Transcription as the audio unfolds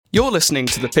You're listening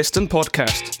to the Piston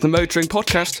Podcast, the motoring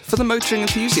podcast for the motoring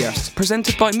enthusiasts,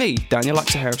 presented by me, Daniel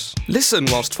Acterhouse. Listen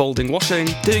whilst folding washing,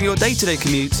 doing your day-to-day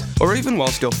commute, or even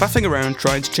whilst you're faffing around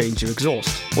trying to change your exhaust.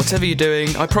 Whatever you're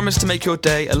doing, I promise to make your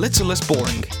day a little less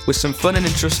boring, with some fun and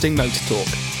interesting motor talk.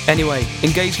 Anyway,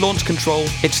 engage launch control,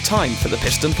 it's time for the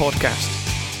Piston Podcast.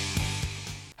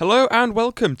 Hello and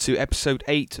welcome to episode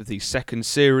 8 of the second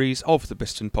series of the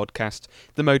Piston Podcast,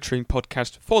 the motoring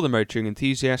podcast for the motoring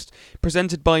enthusiast,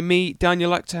 presented by me,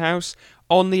 Daniel Acterhouse,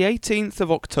 on the 18th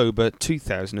of October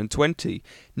 2020.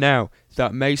 Now,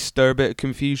 that may stir a bit of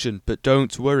confusion, but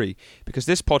don't worry, because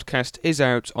this podcast is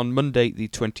out on Monday the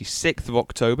 26th of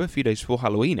October, a few days before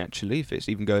Halloween actually, if it's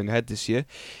even going ahead this year.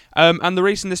 And the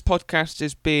reason this podcast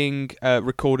is being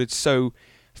recorded so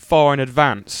far in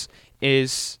advance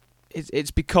is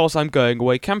it's because I'm going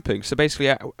away camping. So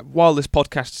basically, while this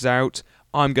podcast is out,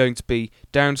 I'm going to be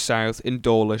down south in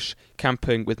Dawlish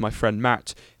camping with my friend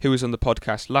Matt, who was on the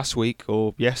podcast last week,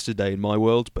 or yesterday in my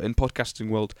world, but in podcasting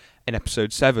world in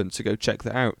episode 7, so go check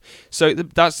that out. So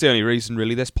that's the only reason,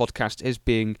 really. This podcast is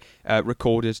being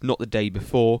recorded not the day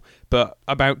before, but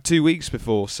about 2 weeks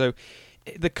before. So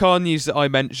the car news that I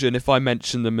mention, if I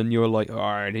mention them and you're like, oh,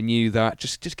 I already knew that,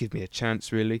 just give me a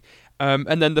chance, really.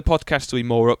 And then the podcast will be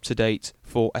more up to date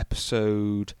for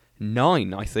episode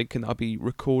 9, I think, and that'll be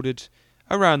recorded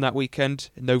around that weekend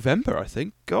in November, I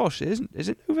think. Gosh, is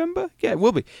it November? Yeah, it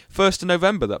will be. 1st of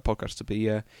November, that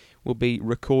podcast will be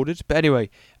recorded. But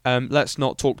anyway, let's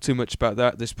not talk too much about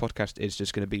that. This podcast is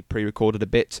just going to be pre-recorded a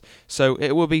bit, so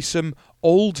it will be some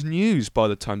old news by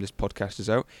the time this podcast is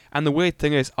out. And the weird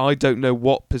thing is, I don't know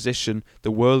what position the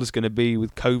world is going to be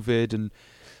with COVID and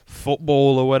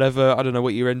football or whatever. I don't know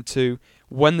what you're into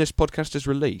when this podcast is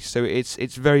released, so it's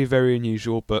very, very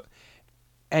unusual. But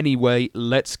anyway,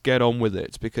 let's get on with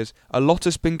it, because a lot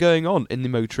has been going on in the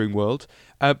motoring world.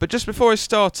 But just before I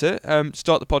start the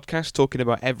podcast talking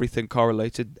about everything car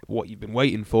related, what you've been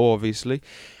waiting for, obviously,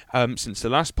 since the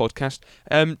last podcast,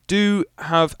 do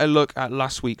have a look at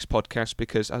last week's podcast,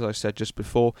 because, as I said just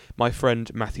before, my friend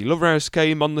Matthew Lovehouse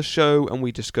came on the show and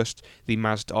we discussed the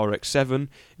Mazda RX-7.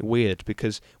 Weird,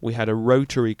 because we had a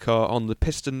rotary car on the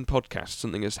Piston Podcast,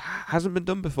 something that hasn't been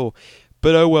done before.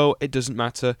 But oh well, it doesn't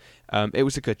matter. It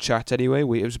was a good chat anyway.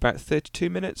 It was about 32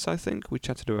 minutes, I think. We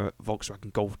chatted about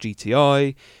Volkswagen Golf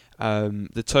GTI,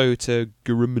 the Toyota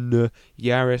Gurumina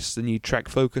Yaris, the new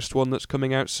track-focused one that's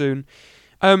coming out soon.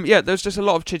 There's just a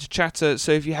lot of chitter-chatter,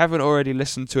 so if you haven't already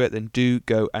listened to it, then do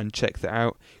go and check that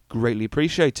out. Greatly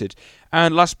appreciated.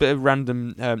 And last bit of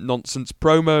random nonsense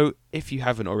promo, if you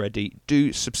haven't already,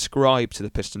 do subscribe to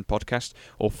the Piston Podcast,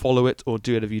 or follow it, or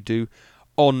do whatever you do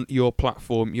on your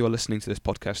platform you're listening to this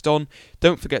podcast on.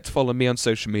 Don't forget to follow me on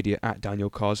social media at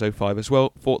DanielCars05 as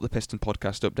well for the Piston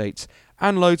Podcast updates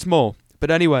and loads more. But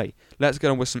anyway, let's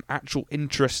get on with some actual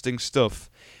interesting stuff,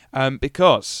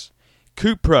 because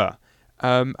Cupra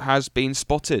has been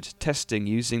spotted testing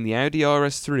using the Audi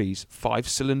RS3's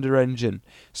 5-cylinder engine.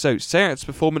 So Seat's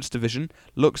performance division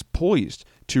looks poised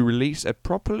to release a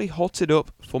properly hotted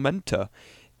up Formentor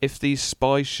if these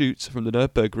spy shoots from the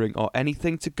Nürburgring are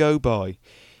anything to go by.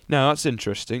 Now, that's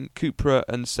interesting. Cupra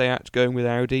and Seat going with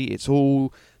Audi. It's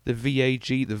all the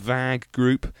VAG, the VAG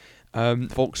group,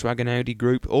 Volkswagen Audi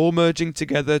group, all merging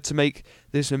together to make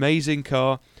this amazing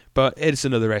car. But it's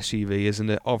another SUV,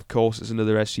 isn't it? Of course, it's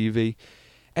another SUV.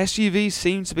 SUVs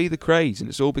seem to be the craze, and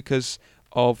it's all because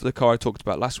of the car I talked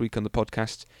about last week on the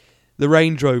podcast, the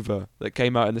Range Rover that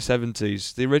came out in the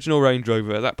 70s. The original Range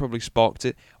Rover, that probably sparked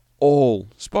it all.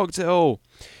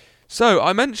 So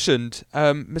I mentioned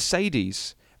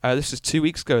Mercedes. This is 2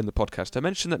 weeks ago in the podcast. I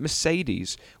mentioned that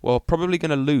Mercedes were probably going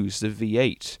to lose the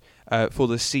V8 for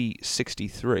the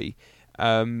C63.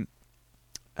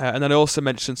 And then I also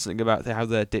mentioned something about how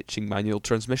they're ditching manual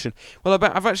transmission. Well,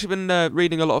 I've actually been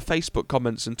reading a lot of Facebook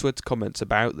comments and Twitter comments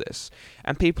about this,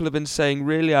 and people have been saying,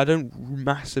 really, I don't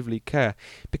massively care,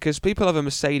 because people have a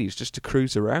Mercedes just to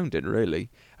cruise around in, really.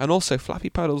 And also,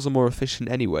 flappy paddles are more efficient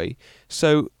anyway,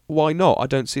 so why not? I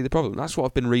don't see the problem. That's what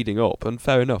I've been reading up, and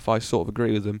fair enough, I sort of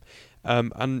agree with them.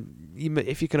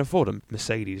 If you can afford a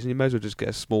Mercedes, you may as well just get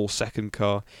a small second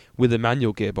car with a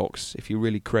manual gearbox if you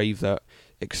really crave that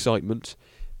excitement.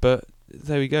 But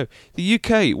there we go. The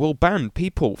UK will ban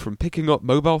people from picking up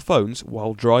mobile phones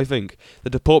while driving. The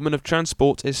Department of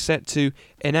Transport is set to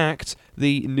enact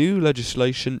the new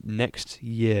legislation next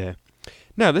year.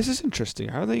 Now, this is interesting.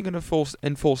 How are they going to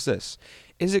enforce this?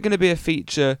 Is it going to be a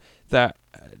feature that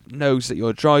knows that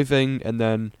you're driving and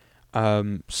then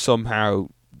somehow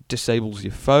disables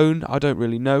your phone? I don't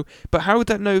really know. But how would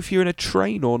that know if you're in a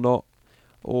train or not?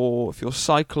 Or if you're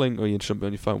cycling, or you shouldn't be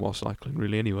on your phone while cycling,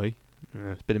 really, anyway.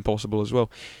 It's been impossible as well.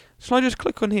 Shall I just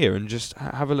click on here and just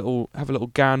have a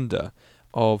little gander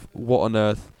of what on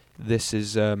earth this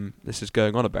is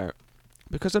going on about?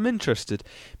 Because I'm interested.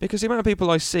 Because the amount of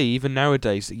people I see, even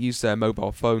nowadays, that use their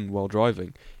mobile phone while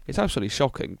driving, it's absolutely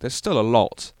shocking. There's still a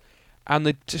lot. And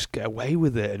they just get away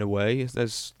with it in a way.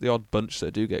 There's the odd bunch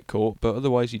that do get caught, but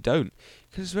otherwise you don't.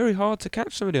 Because it's very hard to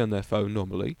catch somebody on their phone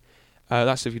normally.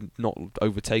 That's if you're not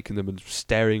overtaking them and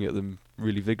staring at them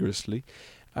really vigorously.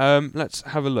 Let's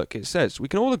have a look. It says, we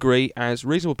can all agree as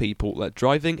reasonable people that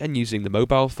driving and using the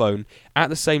mobile phone at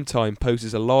the same time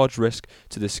poses a large risk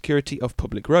to the security of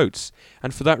public roads.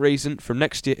 And for that reason, from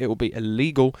next year it will be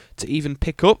illegal to even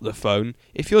pick up the phone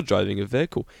if you're driving a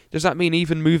vehicle. Does that mean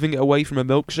even moving it away from a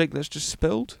milkshake that's just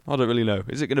spilled? I don't really know.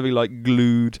 Is it going to be like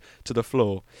glued to the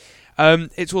floor?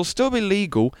 It will still be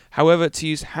legal, however, to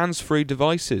use hands-free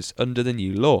devices under the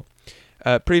new law.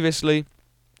 Previously,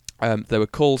 there were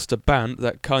calls to ban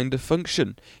that kind of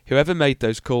function. Whoever made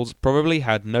those calls probably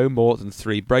had no more than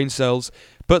 3 brain cells,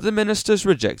 but the ministers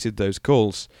rejected those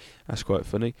calls. That's quite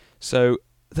funny. So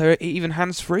there are even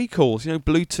hands-free calls,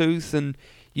 Bluetooth and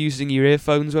using your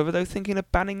earphones, whether they're thinking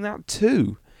of banning that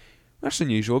too. That's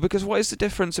unusual, because what is the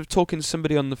difference of talking to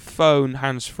somebody on the phone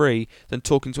hands-free than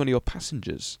talking to one of your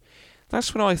passengers?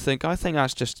 That's what I think. I think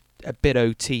that's just a bit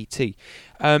OTT.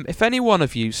 If any one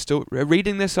of you still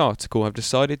reading this article have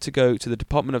decided to go to the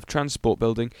Department of Transport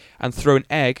building and throw an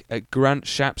egg at Grant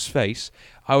Shapps' face,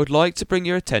 I would like to bring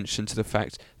your attention to the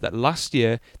fact that last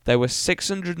year there were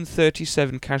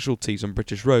 637 casualties on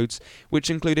British roads, which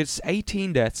included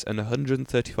 18 deaths and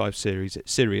 135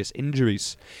 serious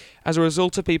injuries as a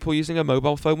result of people using a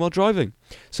mobile phone while driving.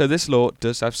 So this law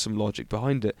does have some logic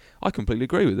behind it. I completely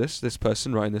agree with this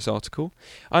person writing this article.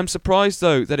 I'm surprised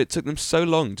though that it took them so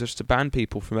long just to ban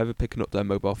people from ever picking up their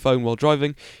mobile phone while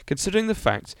driving, considering the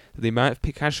fact that the amount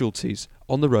of casualties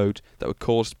on the road that were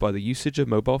caused by the usage of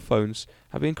mobile phones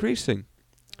have been increasing.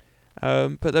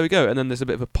 But there we go, and then there's a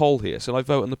bit of a poll here, so I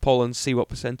vote on the poll and see what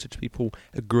percentage people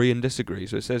agree and disagree.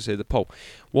 So it says here, the poll,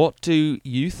 what do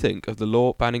you think of the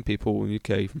law banning people in the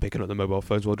UK from picking up their mobile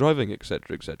phones while driving,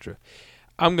 etc, etc?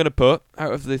 I'm going to put,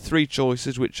 out of the 3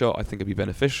 choices, which are, I think, would be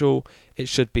beneficial, it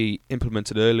should be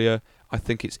implemented earlier, I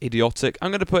think it's idiotic,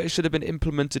 I'm going to put it should have been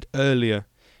implemented earlier,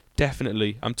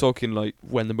 definitely. I'm talking like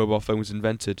when the mobile phone was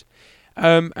invented.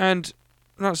 And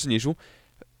that's unusual.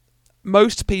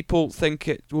 Most people think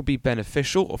it will be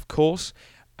beneficial, of course.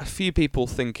 A few people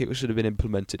think it should have been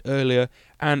implemented earlier,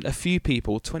 and a few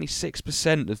people,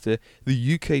 26% of the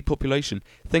UK population,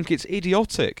 think it's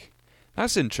idiotic.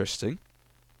 That's interesting.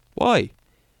 Why?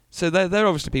 So they're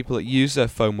obviously people that use their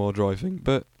phone while driving,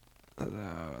 but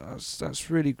that's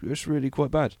really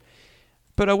quite bad.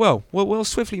 But we'll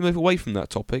swiftly move away from that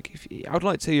topic. I'd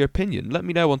like to hear your opinion. Let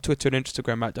me know on Twitter and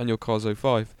Instagram at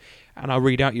DanielCars05, and I'll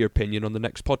read out your opinion on the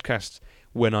next podcast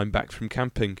when I'm back from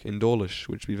camping in Dawlish,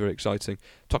 which will be very exciting.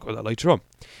 Talk about that later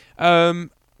on.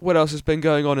 What else has been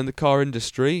going on in the car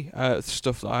industry?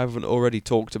 Stuff that I haven't already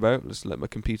talked about. Let's let my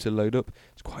computer load up.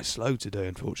 It's quite slow today,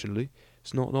 unfortunately.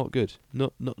 It's not good.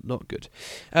 Not good.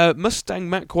 Mustang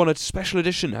Mach-1 Special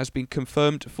Edition has been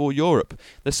confirmed for Europe.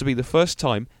 This will be the first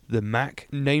time the Mach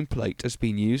nameplate has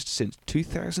been used since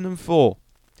 2004.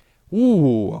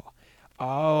 Ooh.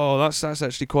 Oh, that's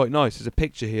actually quite nice. There's a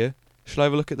picture here. Shall I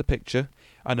have a look at the picture?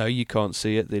 I know you can't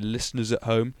see it, the listeners at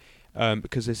home,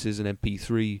 because this is an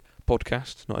MP3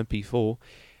 podcast, not MP4.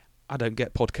 I don't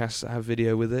get podcasts that have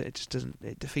video with it. It just doesn't.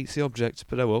 It defeats the object.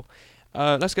 But oh well.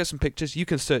 Let's get some pictures. You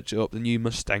can search it up. The new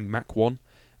Mustang Mach-1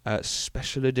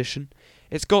 Special Edition.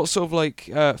 It's got sort of like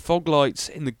fog lights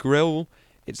in the grille.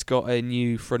 It's got a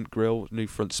new front grille, new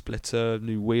front splitter,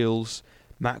 new wheels,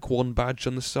 Mach-1 badge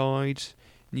on the side,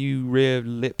 new rear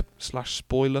lip /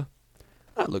 spoiler.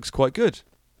 That looks quite good.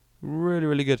 Really,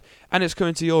 really good. And it's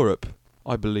coming to Europe,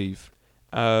 I believe.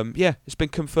 Yeah, it's been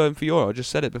confirmed for Europe. I just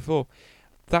said it before.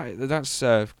 That's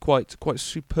quite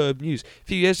superb news. A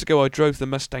few years ago, I drove the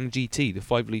Mustang GT, the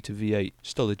 5-litre V8,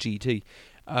 still a GT,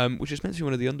 which is meant to be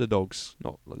one of the underdogs,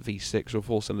 not like V6 or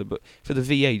 4-cylinder, but for the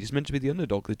V8, it's meant to be the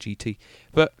underdog, the GT.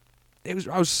 But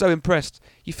I was so impressed.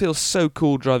 You feel so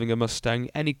cool driving a Mustang.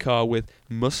 Any car with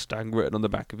Mustang written on the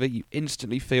back of it, you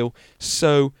instantly feel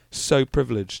so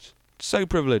privileged. So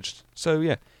privileged. So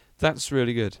yeah, that's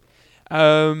really good.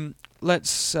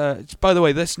 Let's. By the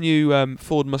way, this new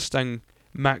Ford Mustang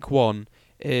Mach-1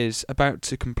 is about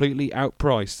to completely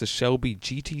outprice the Shelby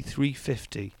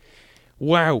GT350.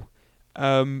 Wow.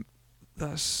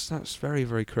 That's very,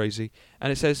 very crazy.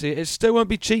 And it says here, it still won't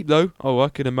be cheap though. Oh, I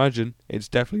can imagine. It's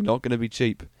definitely not going to be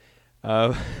cheap.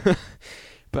 But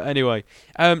anyway,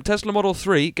 Tesla Model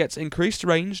 3 gets increased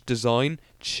range, design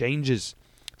changes.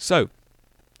 So,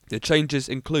 The changes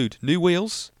include new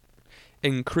wheels,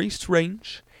 increased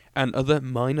range, and other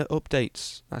minor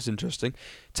updates. That's interesting.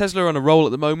 Tesla are on a roll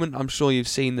at the moment. I'm sure you've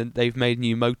seen that they've made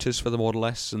new motors for the Model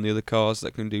S and the other cars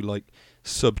that can do like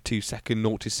sub 2 second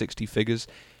 0 to 60 figures.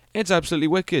 It's absolutely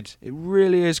wicked. It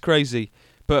really is crazy.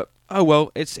 But oh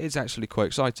well, it's actually quite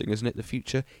exciting, isn't it? The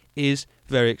future is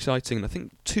very exciting. And I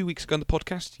think 2 weeks ago on the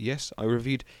podcast, yes, I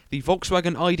reviewed the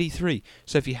Volkswagen ID3.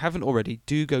 So if you haven't already,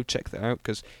 do go check that out,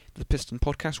 because the Piston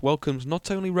Podcast welcomes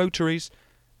not only rotaries,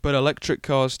 but electric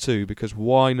cars too, because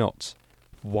why not?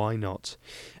 Why not?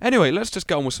 Anyway, let's just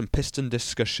get on with some piston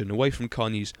discussion. Away from car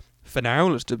news for now,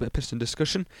 let's do a bit of piston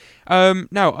discussion.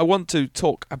 Now, I want to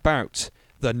talk about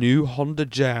the new Honda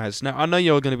Jazz. Now, I know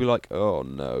you're going to be like, oh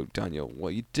no, Daniel, what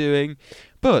are you doing?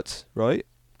 But, right,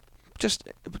 just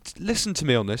listen to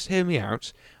me on this, hear me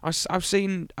out. I've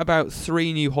seen about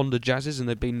 3 new Honda Jazzes, and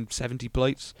they've been 70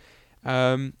 plates.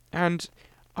 And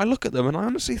I look at them and I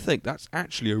honestly think that's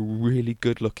actually a really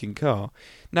good looking car.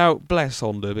 Now, bless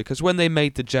Honda, because when they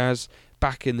made the Jazz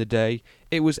back in the day,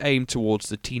 it was aimed towards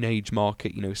the teenage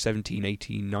market, 17,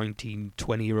 18, 19,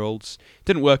 20-year-olds.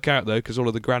 Didn't work out though, because all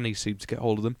of the grannies seemed to get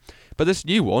hold of them. But this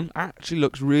new one actually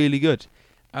looks really good.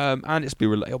 And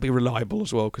it'll be reliable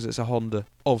as well, because it's a Honda.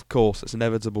 Of course, it's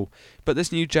inevitable. But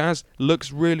this new Jazz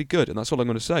looks really good, and that's all I'm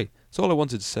going to say. That's all I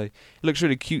wanted to say. It looks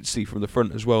really cutesy from the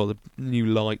front as well, the new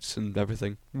lights and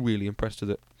everything. Really impressed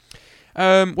with it.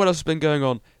 What else has been going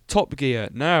on? Top Gear.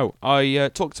 Now,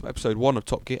 I talked about episode 1 of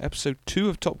Top Gear, episode 2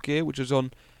 of Top Gear, which was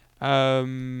on...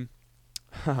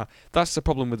 that's the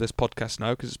problem with this podcast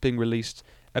now, because it's being released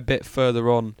a bit further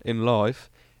on in life.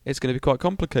 It's going to be quite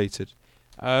complicated.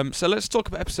 So let's talk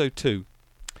about episode 2.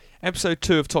 Episode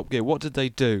 2 of Top Gear, what did they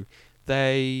do?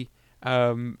 They...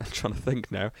 I'm trying to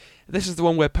think now. This is the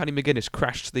one where Paddy McGuinness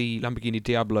crashed the Lamborghini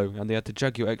Diablo, and they had the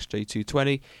Jaguar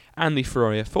XJ220 and the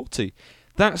Ferrari F40.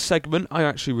 That segment I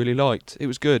actually really liked. It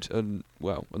was good, and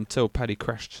well, until Paddy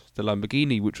crashed the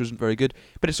Lamborghini, which wasn't very good,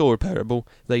 but it's all repairable,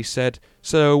 they said.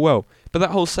 So, well, but that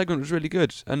whole segment was really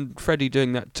good, and Freddie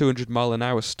doing that 200 mile an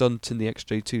hour stunt in the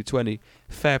XJ220,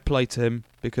 fair play to him,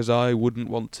 because I wouldn't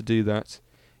want to do that.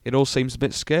 It all seems a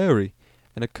bit scary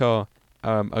in a car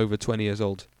over 20 years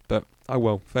old, but oh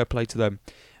well, fair play to them.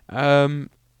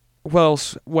 What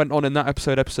else went on in that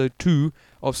episode 2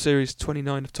 of Series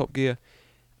 29 of Top Gear?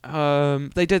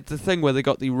 They did the thing where they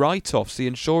got the write-offs, the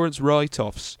insurance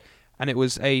write-offs, and it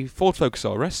was a Ford Focus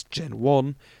RS Gen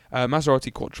 1,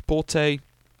 Maserati Quattroporte,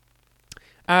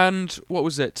 and what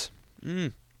was it?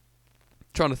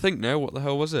 Trying to think now, what the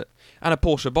hell was it? And a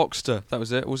Porsche Boxster, that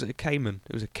was it. Or was it a Cayman?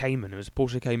 It was a Cayman, it was a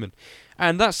Porsche Cayman.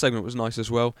 And that segment was nice as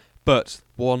well, but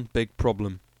one big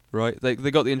problem, right? They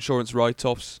got the insurance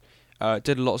write-offs,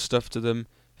 did a lot of stuff to them,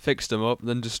 fixed them up,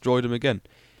 then destroyed them again.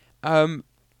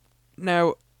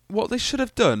 Now, what they should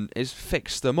have done is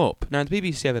fix them up. Now, the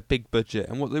BBC have a big budget,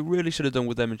 and what they really should have done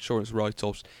with them insurance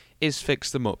write-offs is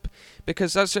fix them up.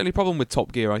 Because that's the only problem with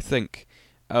Top Gear, I think.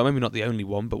 Maybe not the only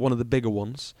one, but one of the bigger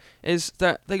ones, is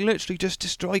that they literally just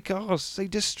destroy cars. They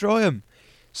destroy them.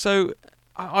 So,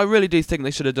 I really do think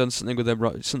they should have done something with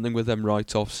them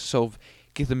write-offs, sort of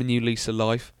give them a new lease of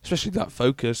life, especially that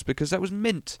Focus, because that was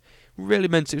mint. Really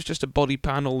meant it was just a body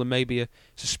panel and maybe a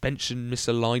suspension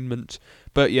misalignment.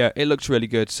 But yeah, it looks really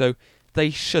good. So they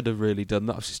should have really done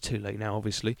that. It's too late now,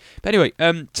 obviously. But anyway,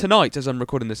 tonight, as I'm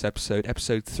recording this episode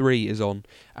 3 is on,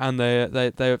 and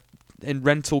they're in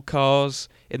rental cars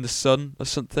in the sun or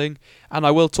something. And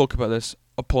I will talk about this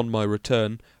upon my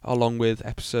return, along with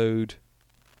episode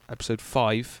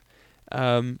 5.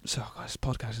 So this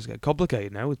podcast is getting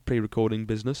complicated now with pre-recording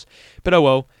business. But oh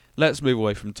well. Let's move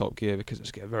away from Top Gear because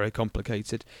it's getting very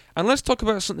complicated. And let's talk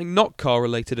about something not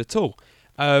car-related at all.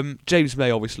 James May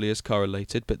obviously is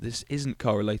car-related, but this isn't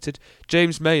car-related.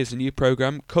 James May is a new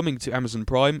programme coming to Amazon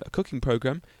Prime, a cooking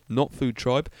programme, not Food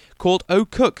Tribe, called Oh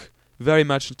Cook. Very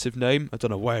imaginative name. I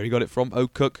don't know where he got it from, Oh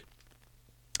Cook.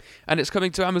 And it's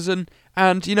coming to Amazon,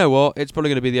 and you know what? It's probably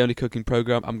going to be the only cooking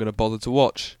programme I'm going to bother to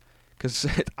watch, because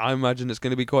I imagine it's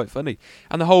going to be quite funny.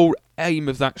 And the whole aim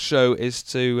of that show is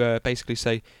to basically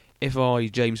say, if I,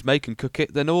 James May, can cook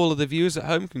it, then all of the viewers at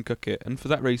home can cook it. And for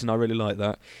that reason, I really like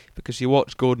that. Because you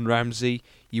watch Gordon Ramsay,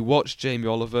 you watch Jamie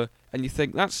Oliver, and you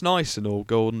think, that's nice and all,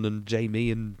 Gordon and Jamie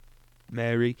and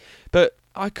Mary. But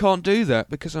I can't do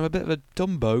that because I'm a bit of a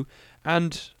dumbo,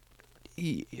 and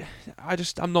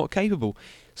I'm not capable.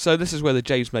 So this is where the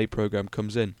James May programme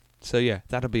comes in. So yeah,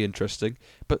 that'll be interesting.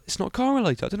 But it's not car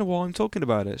related. I don't know why I'm talking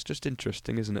about it. It's just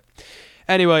interesting, isn't it?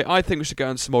 Anyway, I think we should go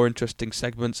on some more interesting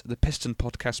segments. The Piston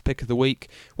Podcast Pick of the Week,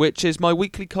 which is my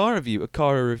weekly car review, a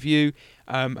car review,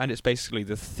 and it's basically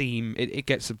the theme. It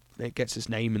gets its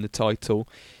name in the title.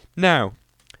 Now,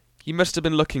 you must have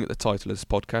been looking at the title of this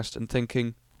podcast and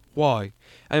thinking, why?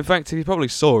 And in fact, if you probably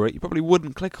saw it, you probably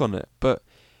wouldn't click on it. But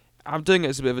I'm doing it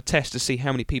as a bit of a test to see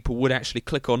how many people would actually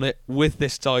click on it with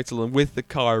this title and with the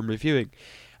car I'm reviewing.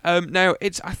 Now,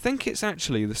 I think it's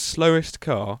actually the slowest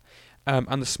car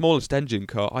and the smallest engine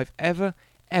car I've ever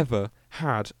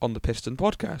had on the Piston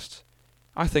podcast.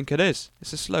 I think it is.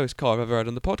 It's the slowest car I've ever had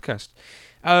on the podcast.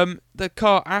 The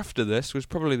car after this was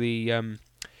probably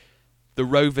the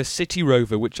Rover City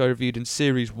Rover, which I reviewed in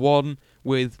Series 1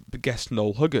 with the guest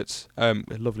Noel Huggett, a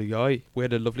lovely guy. We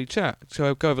had a lovely chat.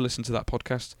 So go have a listen to that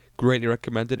podcast. Greatly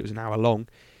recommended. It was an hour long.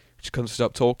 Just couldn't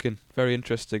stop talking. Very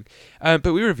interesting.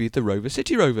 But we reviewed the Rover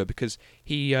City Rover because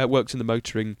he works in the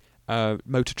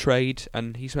motor trade,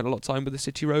 and he spent a lot of time with the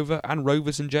City Rover and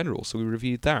Rovers in general, so we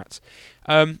reviewed that.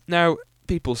 Now,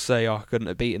 people say, I couldn't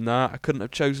have beaten that. I couldn't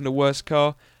have chosen a worse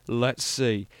car. Let's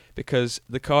see. Because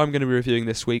the car I'm going to be reviewing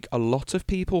this week, a lot of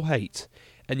people hate.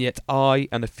 And yet I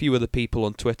and a few other people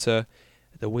on Twitter,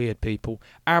 the weird people,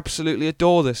 absolutely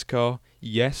adore this car.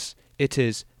 Yes, it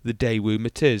is the Daewoo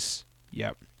Matiz.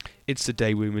 Yep, it's the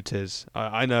Daewoo Matiz.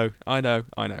 I know.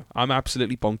 I'm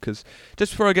absolutely bonkers.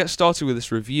 Just before I get started with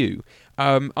this review,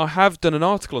 I have done an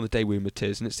article on the Daewoo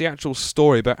Matiz, and it's the actual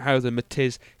story about how the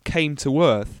Matiz came to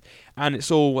Earth. And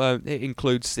it's all it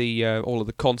includes all of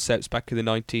the concepts back in the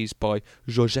 90s by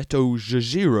Giorgetto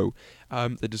Giugiaro,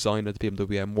 the designer of the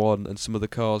BMW M1 and some other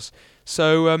cars.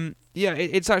 So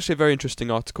it's actually a very interesting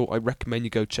article. I recommend you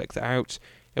go check that out.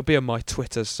 It'll be on my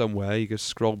Twitter somewhere. You can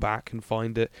scroll back and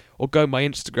find it, or go on my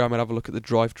Instagram and have a look at the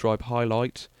Drive Tribe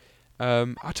highlight.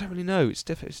 I don't really know. It's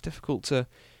difficult to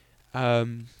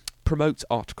promote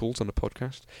articles on a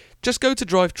podcast. Just go to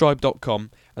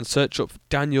drivetribe.com and search up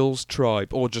Daniel's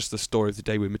Tribe, or just the story of the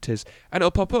Daewoo Matiz, and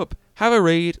it'll pop up. Have a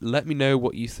read. Let me know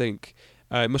what you think.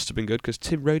 It must have been good because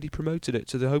Tim Rodey promoted it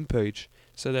to the homepage.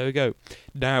 So there we go.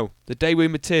 Now, the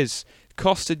Daewoo Matiz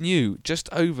costed new just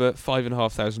over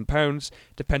 £5,500,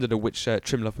 depending on which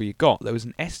trim level you got. There was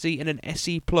an SE and an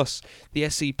SE Plus. The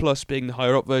SE Plus being the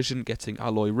higher up version, getting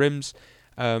alloy rims,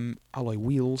 alloy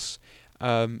wheels,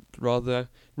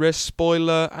 rear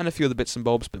spoiler, and a few other bits and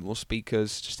bobs, a bit more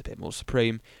speakers, just a bit more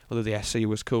supreme, although the SE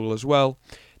was cool as well.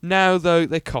 Now, though,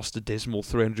 they cost a dismal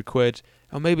 £300,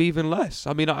 or maybe even less.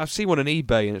 I mean, I've seen one on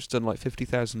eBay, and it's done like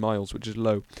 50,000 miles, which is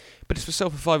low, but it's for sale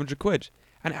for £500,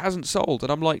 and it hasn't sold,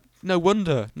 and I'm like, no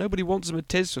wonder. Nobody wants a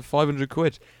Matiz for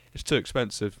 £500. It's too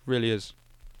expensive, really is.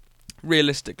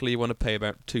 Realistically, you want to pay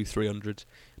about £200-300,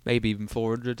 maybe even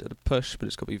 £400 at a push, but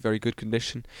it's got to be very good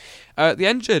condition. The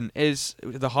engine is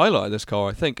the highlight of this car,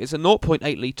 I think. It's a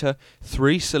 0.8 litre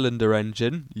 3-cylinder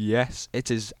engine. Yes, it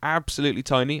is absolutely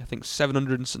tiny. I think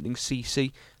 700 and something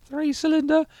cc.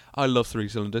 3-cylinder? I love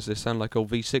 3-cylinders. They sound like old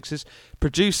V6s.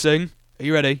 Producing, are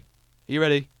you ready?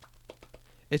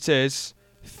 It is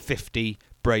 50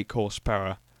 brake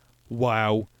horsepower.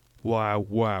 Wow.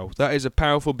 That is a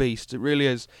powerful beast. It really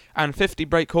is. And 50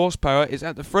 brake horsepower is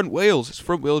at the front wheels. It's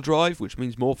front wheel drive, which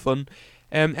means more fun.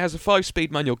 It has a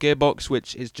 5-speed manual gearbox,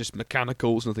 which is just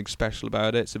mechanical. There's nothing special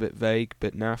about it. It's a bit vague, a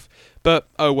bit naff. But,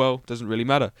 oh well, doesn't really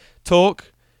matter.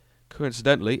 Torque,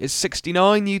 coincidentally, is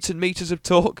 69 Newton meters of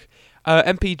torque.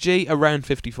 MPG, around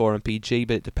 54 MPG,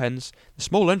 but it depends. The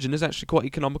small engine is actually quite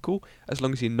economical, as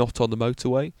long as you're not on the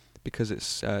motorway, because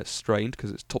it's strained,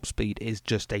 because its top speed is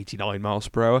just 89 miles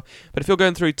per hour. But if you're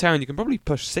going through town, you can probably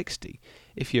push 60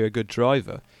 if you're a good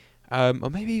driver, or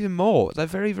maybe even more. They're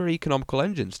very, very economical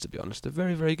engines, to be honest. They're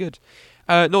very, very good.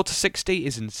 0 to 60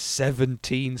 is in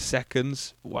 17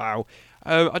 seconds. Wow.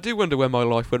 I do wonder where my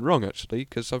life went wrong, actually,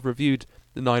 because I've reviewed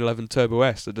the 911 Turbo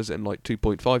S that does it in like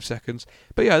 2.5 seconds.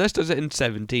 But yeah, this does it in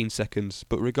 17 seconds.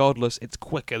 But regardless, it's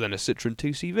quicker than a Citroen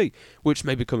 2CV, which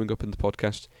may be coming up in the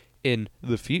podcast in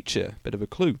the future. Bit of a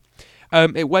clue.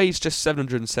 It weighs just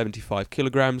 775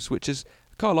 kilograms, which is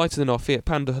a car lighter than our Fiat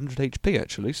Panda 100 HP,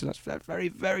 actually, so that's very,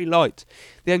 very light.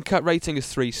 The NCAT rating is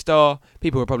 3-star.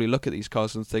 People will probably look at these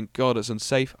cars and think, God, it's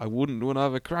unsafe. I wouldn't want to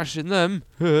have a crash in them.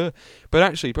 But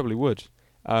actually, you probably would,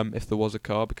 if there was a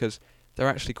car, because they're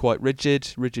actually quite rigid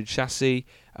chassis,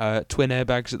 twin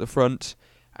airbags at the front,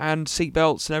 and seat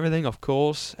belts and everything, of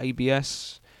course,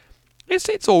 ABS.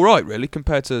 It's all right, really,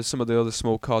 compared to some of the other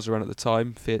small cars around at the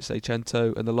time, Fiat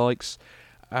Seicento and the likes.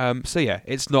 So yeah,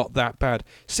 it's not that bad.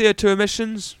 CO2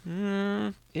 emissions,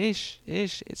 ish.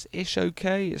 It's ish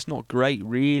okay. It's not great,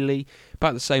 really.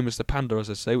 About the same as the Panda, as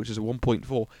I say, which is a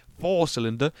 1.4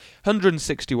 4-cylinder,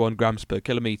 161 grams per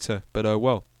kilometre. But oh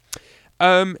well.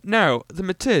 Now, the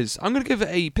Matiz, I'm going to give it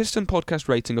a Piston Podcast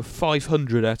rating of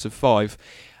 500 out of 5.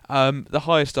 The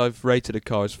highest I've rated a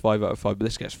car is 5 out of 5, but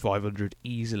this gets 500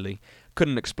 easily.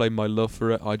 Couldn't explain my love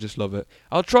for it, I just love it.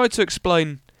 I'll try to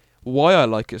explain why I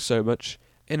like it so much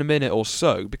in a minute or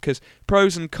so, because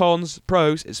pros and cons.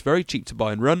 Pros, it's very cheap to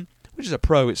buy and run, which is a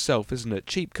pro itself, isn't it?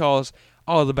 Cheap cars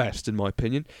are the best, in my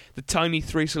opinion. The tiny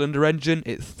 3-cylinder engine,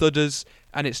 it thudders,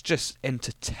 and it's just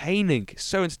entertaining. It's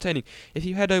so entertaining. If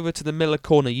you head over to the Miller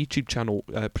Corner YouTube channel,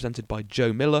 presented by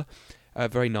Joe Miller, a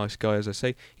very nice guy, as I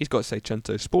say, he's got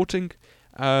Seicento Sporting.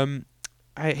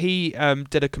 He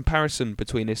did a comparison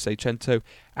between his Seicento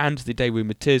and the Daewoo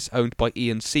Matiz, owned by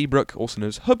Ian Seabrook, also known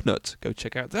as Hubnut. Go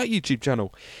check out that YouTube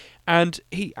channel. And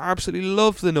he absolutely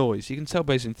loved the noise. You can tell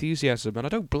by his enthusiasm, and I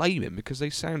don't blame him, because they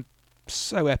sound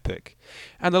so epic.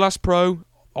 And the last pro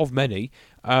of many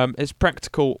is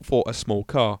practical for a small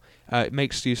car. It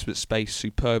makes use of its space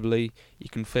superbly. You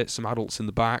can fit some adults in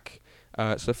the back.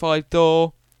 It's a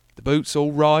 5-door. The boot's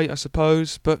all right, I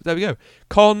suppose, but there we go.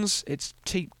 Cons, it's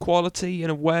cheap quality in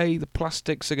a way. The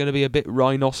plastics are going to be a bit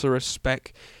rhinoceros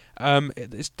spec.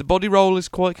 The body roll is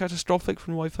quite catastrophic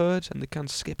from what I've heard, and they can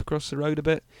skip across the road a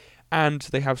bit. And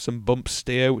they have some bump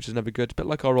steer, which is never good, a bit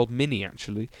like our old Mini,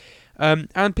 actually.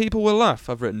 And people will laugh,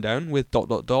 I've written down, with ...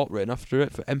 written after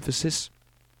it for emphasis.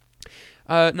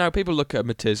 Now, people look at a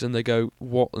Matiz and they go,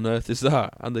 what on earth is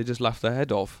that? And they just laugh their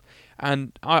head off.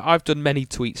 And I've done many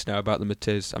tweets now about the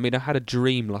Matiz. I mean, I had a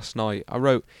dream last night. I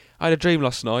had a dream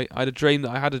last night. I had a dream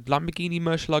that I had a Lamborghini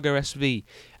Murcielago SV,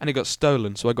 and it got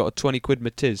stolen, so I got a 20 quid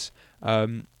Matiz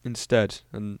instead.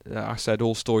 And I said,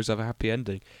 all stories have a happy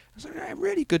ending. I was like, a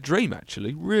really good dream,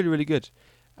 actually. Really, really good.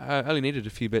 I only needed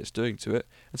a few bits doing to it.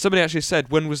 And somebody actually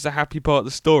said, when was the happy part of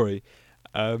the story?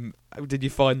 Did you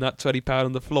find that £20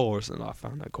 on the floor or something? I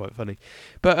found that quite funny.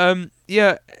 But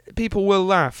yeah, people will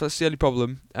laugh. That's the only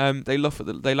problem. They laugh at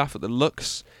the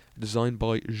looks, designed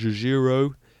by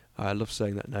Jujiro. I love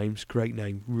saying that name. It's a great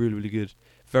name. Really, really good.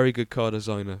 Very good car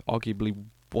designer. Arguably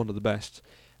one of the best.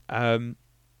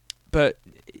 But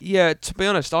yeah, to be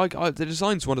honest, the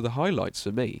design's one of the highlights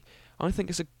for me. I think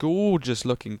it's a gorgeous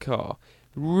looking car.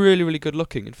 Really, really good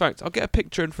looking. In fact, I'll get a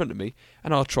picture in front of me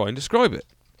and I'll try and describe it.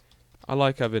 I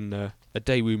like having a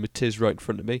Daewoo Matiz right in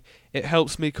front of me. It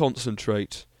helps me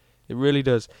concentrate. It really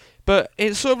does. But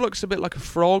it sort of looks a bit like a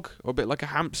frog, or a bit like a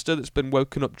hamster that's been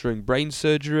woken up during brain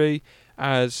surgery,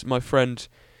 as my friend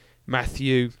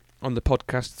Matthew on the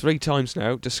podcast 3 times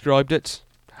now described it.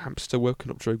 Hamster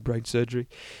woken up during brain surgery.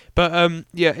 But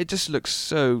yeah, it just looks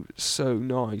so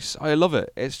nice. I love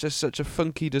it. It's just such a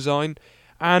funky design,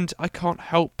 and I can't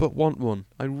help but want one.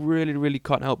 I really, really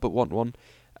can't help but want one.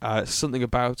 Something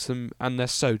about them, and they're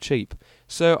so cheap.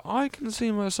 So I can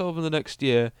see myself in the next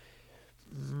year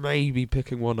maybe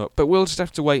picking one up. But we'll just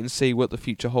have to wait and see what the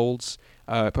future holds.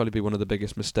 Probably be one of the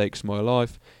biggest mistakes of my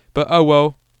life. But oh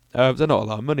well, they're not a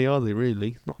lot of money, are they,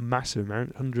 really? Not a massive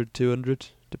amount, 100, 200,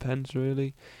 depends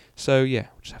really. So yeah,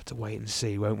 we'll just have to wait and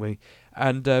see, won't we?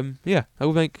 And yeah, that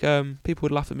will make people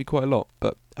would laugh at me quite a lot,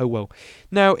 but oh well.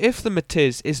 Now, if the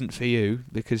Matiz isn't for you,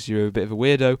 because you're a bit of a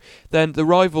weirdo, then the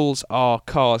rivals are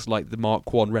cars like the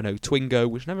Mark 1 Renault Twingo,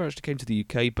 which never actually came to the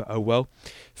UK, but oh well.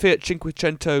 Fiat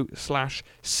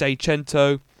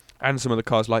Cinquecento/Seicento, and some other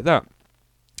cars like that.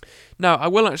 Now, I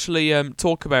will actually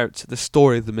talk about the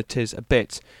story of the Matiz a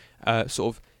bit,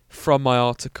 sort of from my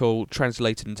article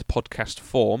translated into podcast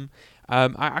form.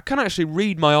 I can actually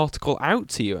read my article out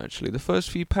to you, actually, the first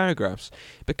few paragraphs,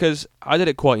 because I did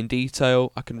it quite in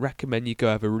detail. I can recommend you go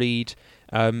have a read,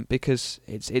 because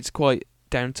it's quite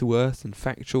down to earth and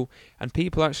factual, and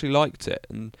people actually liked it,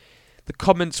 and the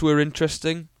comments were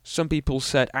interesting. Some people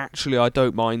said, actually, I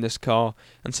don't mind this car,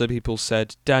 and some people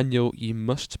said, Daniel, you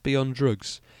must be on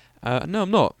drugs. No,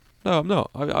 I'm not.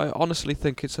 I honestly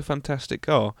think it's a fantastic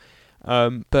car,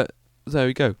 but there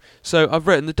we go. So I've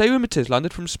written, the Daewoo Matiz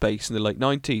landed from space in the late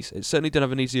 90s. It certainly didn't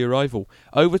have an easy arrival.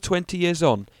 Over 20 years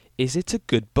on, is it a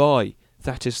good buy?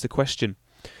 That is the question.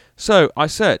 So I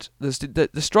said, the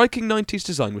striking 90s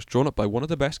design was drawn up by one of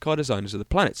the best car designers of the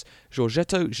planet,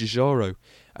 Giorgetto Giugiaro.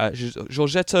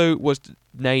 Giorgetto was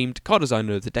named Car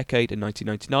Designer of the Decade in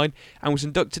 1999 and was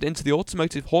inducted into the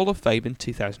Automotive Hall of Fame in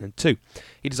 2002.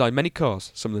 He designed many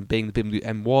cars, some of them being the BMW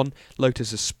M1,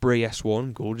 Lotus Esprit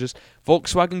S1, gorgeous,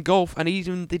 Volkswagen Golf, and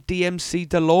even the DMC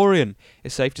DeLorean.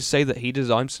 It's safe to say that he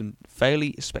designed some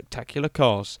fairly spectacular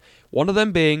cars, one of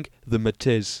them being the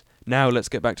Matiz. Now let's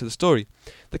get back to the story.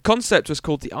 The concept was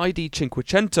called the ID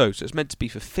Cinquecento, so it's meant to be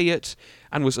for Fiat,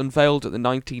 and was unveiled at the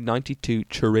 1992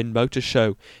 Turin Motor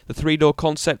Show. The 3-door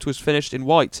concept was finished in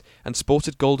white and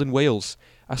sported golden wheels,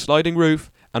 a sliding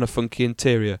roof, and a funky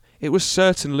interior. It was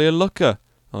certainly a looker,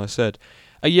 I said.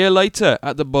 A year later,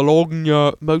 at the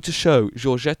Bologna Motor Show,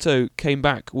 Giorgetto came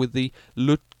back with the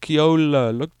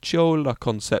Lucciola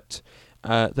concept.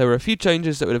 there were a few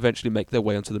changes that would eventually make their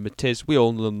way onto the Matiz we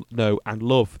all know and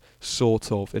love,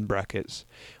 sort of, in brackets.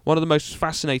 One of the most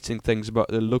fascinating things about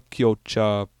the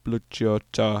Lukyota,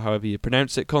 however you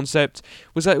pronounce it, concept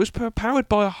was that it was powered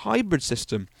by a hybrid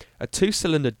system, a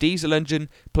 2-cylinder diesel engine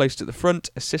placed at the front,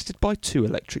 assisted by 2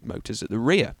 electric motors at the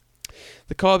rear.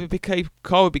 The car would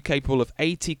be capable of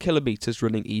 80 kilometres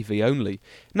running EV only.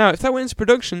 Now, if that went into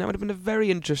production, that would have been a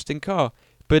very interesting car.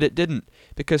 But it didn't,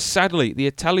 because sadly the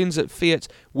Italians at Fiat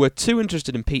were too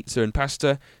interested in pizza and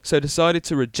pasta, so decided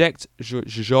to reject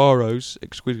Giugiaro's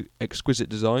exquisite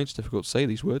designs, difficult to say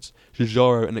these words,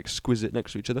 Giugiaro and exquisite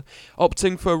next to each other,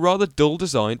 opting for a rather dull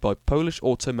design by Polish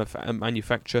auto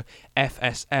manufacturer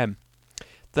FSM.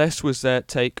 This was their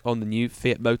take on the new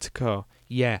Fiat motor car.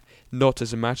 Yeah, not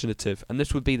as imaginative, and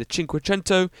this would be the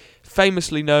Cinquecento,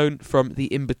 famously known from the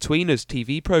In-Betweeners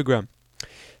TV programme.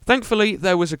 Thankfully,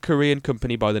 there was a Korean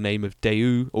company by the name of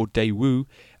Daewoo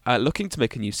looking to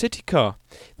make a new city car.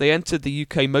 They entered the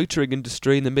UK motoring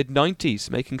industry in the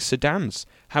mid-90s, making sedans.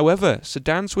 However,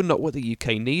 sedans were not what the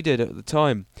UK needed at the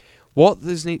time. What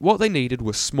they needed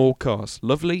were small cars,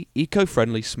 lovely,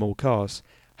 eco-friendly small cars.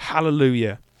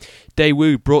 Hallelujah.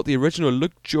 Daewoo brought the original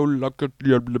design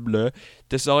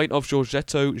of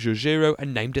Giugiaro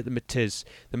and named it the Matiz.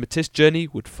 The Matiz journey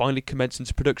would finally commence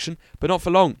into production, but not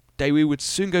for long. Daewoo would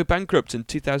soon go bankrupt in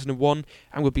 2001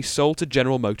 and would be sold to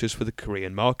General Motors for the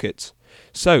Korean market.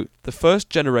 So, the first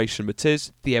generation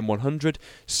Matiz, the M100,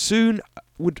 soon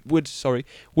would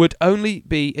only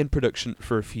be in production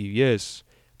for a few years.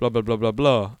 Blah, blah, blah, blah,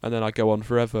 blah. And then I go on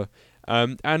forever.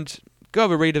 And go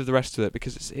have a read of the rest of it,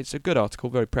 because it's a good article,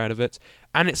 very proud of it,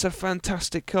 and it's a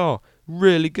fantastic car,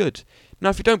 really good.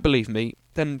 Now, if you don't believe me,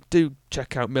 then do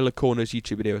check out Miller Corner's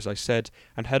YouTube video, as I said,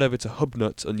 and head over to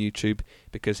Hubnut on YouTube,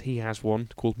 because he has one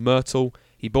called Myrtle.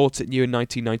 He bought it new in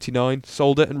 1999,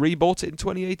 sold it, and rebought it in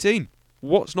 2018.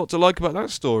 What's not to like about that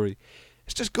story?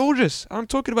 It's just gorgeous. I'm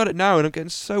talking about it now, and I'm getting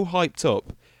so hyped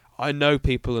up. I know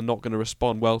people are not going to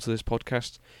respond well to this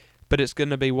podcast, but it's going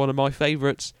to be one of my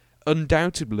favourites.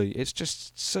 Undoubtedly, it's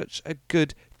just such a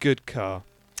good car.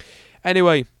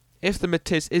 Anyway, if the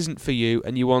Matiz isn't for you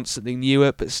and you want something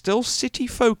newer but still city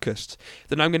focused,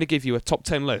 then I'm going to give you a top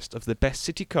 10 list of the best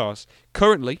city cars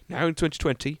currently, now in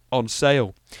 2020, on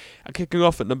sale. And kicking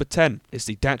off at number 10 is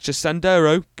the Dacia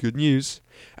Sandero, good news.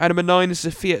 At number 9 is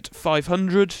the Fiat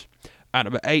 500. At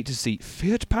number 8 is the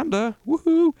Fiat Panda,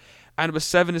 woohoo. At number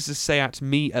 7 is the Seat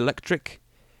Mii Electric.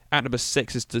 At number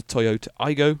 6 is the Toyota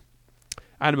Aygo.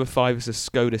 At number 5 is the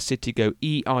Skoda Citigo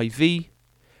EIV.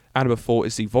 At number 4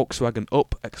 is the Volkswagen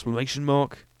Up! At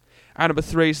number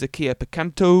 3 is the Kia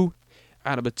Picanto.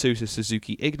 At number 2 is the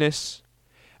Suzuki Ignis.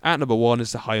 At number 1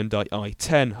 is the Hyundai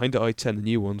i10. Hyundai i10, the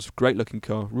new one's great looking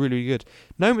car, really good.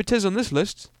 No Matiz on this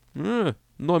list. Not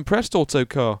impressed, auto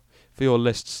car, for your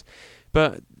lists.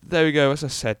 But there we go, as I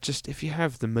said, just if you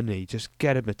have the money, just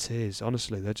get a Matiz.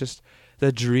 Honestly,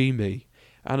 they're dreamy.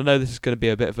 And I know this is going to be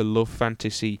a bit of a love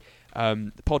fantasy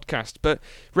podcast, but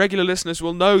regular listeners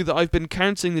will know that I've been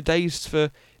counting the days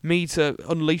for me to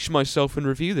unleash myself and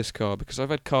review this car, because I've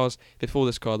had cars before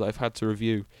this car that I've had to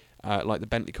review, like the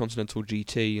Bentley Continental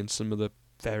GT and some of the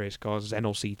various cars,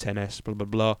 NLC 10S, blah blah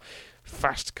blah,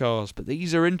 fast cars. But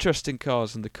these are interesting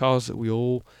cars, and the cars that we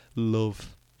all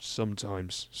love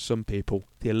sometimes, some people,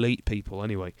 the elite people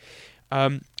anyway.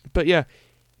 But yeah,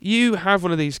 you have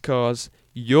one of these cars,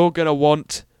 you're going to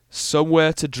want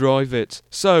somewhere to drive it.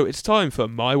 So it's time for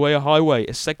My Way or Highway,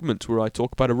 a segment where I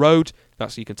talk about a road.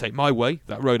 That's you can take my way,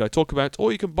 that road I talk about,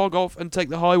 or you can bog off and take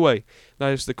the highway. That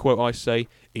is the quote I say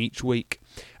each week.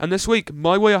 And this week,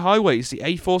 My Way or Highway is the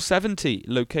A470,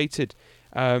 located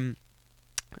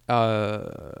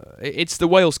it's the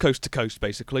Wales coast to coast,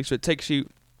 basically. So it takes you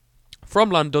from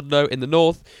Llandudno in the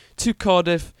north to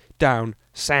Cardiff down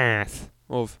south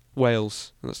of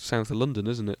Wales. That's south of London,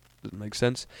 isn't it? Doesn't make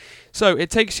sense. So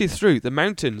it takes you through the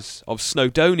mountains of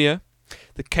Snowdonia,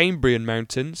 the Cambrian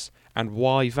Mountains and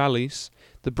Wye Valleys,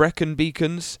 the Brecon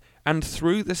Beacons, and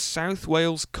through the South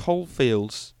Wales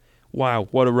coalfields. Wow,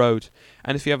 what a road.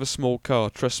 And if you have a small car,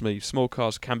 trust me, small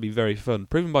cars can be very fun.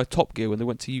 Proven by Top Gear when they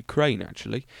went to Ukraine,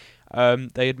 actually.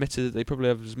 They admitted that they probably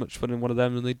have as much fun in one of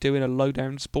them than they do in a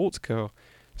low-down sports car.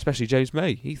 Especially James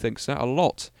May, he thinks that a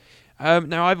lot.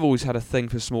 Now, I've always had a thing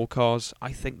for small cars.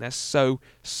 I think they're so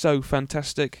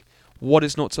fantastic. What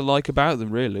is not to like about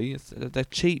them, really? They're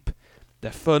cheap,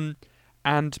 they're fun,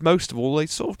 and most of all, they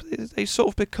sort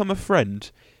of become a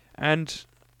friend. And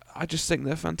I just think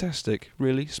they're fantastic,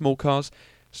 really. Small cars.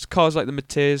 Cars like the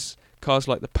Matiz, cars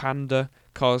like the Panda,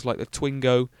 cars like the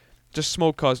Twingo. Just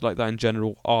small cars like that in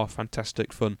general are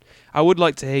fantastic fun. I would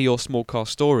like to hear your small car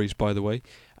stories, by the way.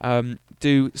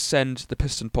 do send the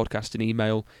Piston Podcast an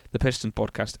email,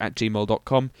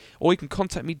 thepistonpodcast@gmail.com, or you can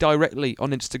contact me directly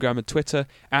on Instagram and Twitter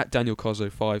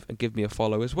 @DanielCozo5 and give me a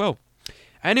follow as well.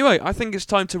 Anyway, I think it's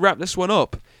time to wrap this one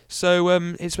up. So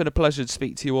it's been a pleasure to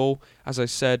speak to you all. As I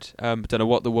said, I don't know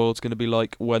what the world's going to be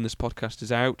like when this podcast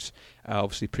is out.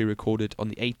 Obviously pre-recorded on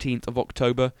the 18th of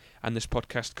October, and this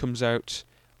podcast comes out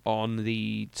on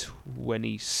the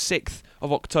 26th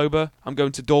of October. I'm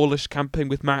going to Dawlish camping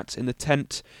with Matt in the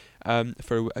tent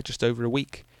for just over a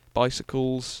week.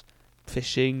 Bicycles,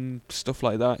 fishing, stuff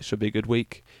like that. It should be a good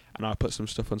week. And I'll put some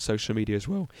stuff on social media as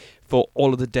well for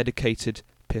all of the dedicated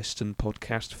Piston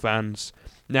Podcast fans.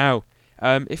 Now,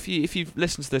 if you've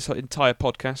listened to this entire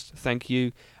podcast, thank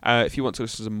you. If you want to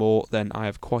listen to more, then I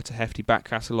have quite a hefty back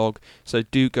catalogue, so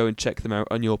do go and check them out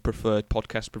on your preferred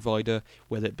podcast provider,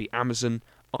 whether it be Amazon,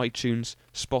 iTunes,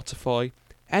 Spotify,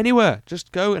 anywhere.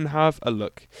 Just go and have a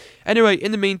look. Anyway,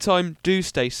 in the meantime, do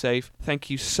stay safe. Thank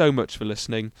you so much for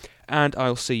listening, and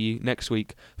I'll see you next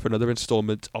week for another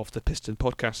instalment of the Piston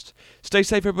Podcast. Stay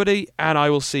safe, everybody, and I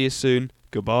will see you soon.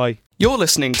 Goodbye. You're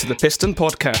listening to the Piston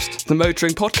Podcast, the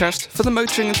motoring podcast for the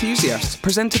motoring enthusiasts,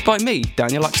 presented by me,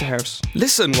 Daniel Acterhouse.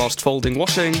 Listen whilst folding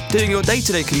washing, doing your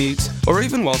day-to-day commute, or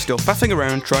even whilst you're faffing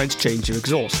around trying to change your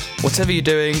exhaust. Whatever you're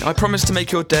doing, I promise to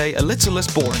make your day a little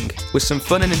less boring, with some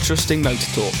fun and interesting motor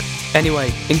talk.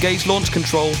 Anyway, engage launch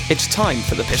control, it's time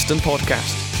for the Piston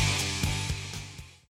Podcast.